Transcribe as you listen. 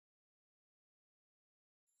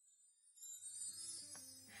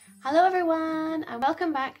Hello everyone and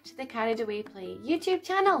welcome back to the Carried Away Play YouTube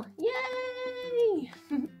channel. Yay!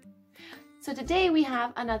 So today we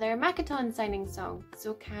have another Makaton signing song.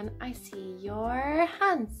 So can I see your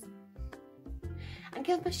hands? And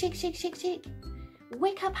give them a shake, shake, shake, shake.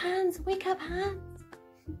 Wake up hands, wake up hands.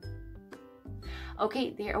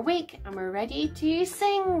 Okay, they're awake and we're ready to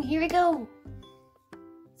sing. Here we go.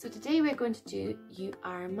 So today we're going to do You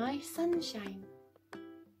Are My Sunshine.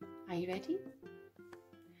 Are you ready?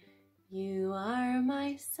 You are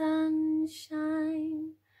my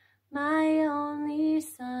sunshine, my only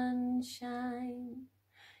sunshine.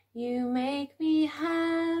 You make me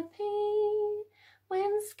happy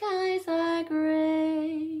when skies are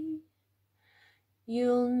grey.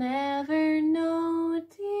 You'll never know,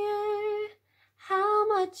 dear, how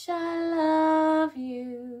much I love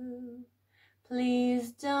you.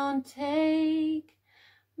 Please don't take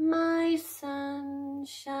my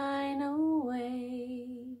sunshine away.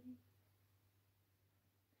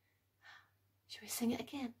 Should we sing it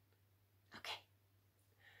again? Okay.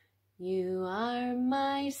 You are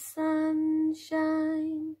my sunshine,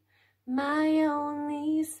 my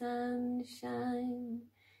only sunshine.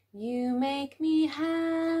 You make me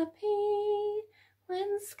happy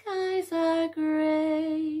when skies are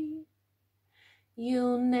grey.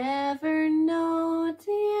 You'll never know,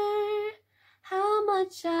 dear, how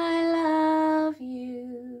much I love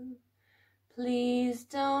you. Please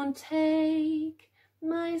don't take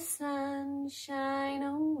my sunshine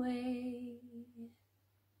away.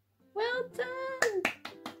 Well done!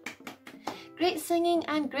 Great singing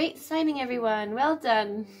and great signing, everyone. Well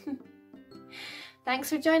done. Thanks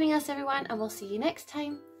for joining us, everyone, and we'll see you next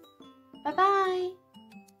time. Bye-bye.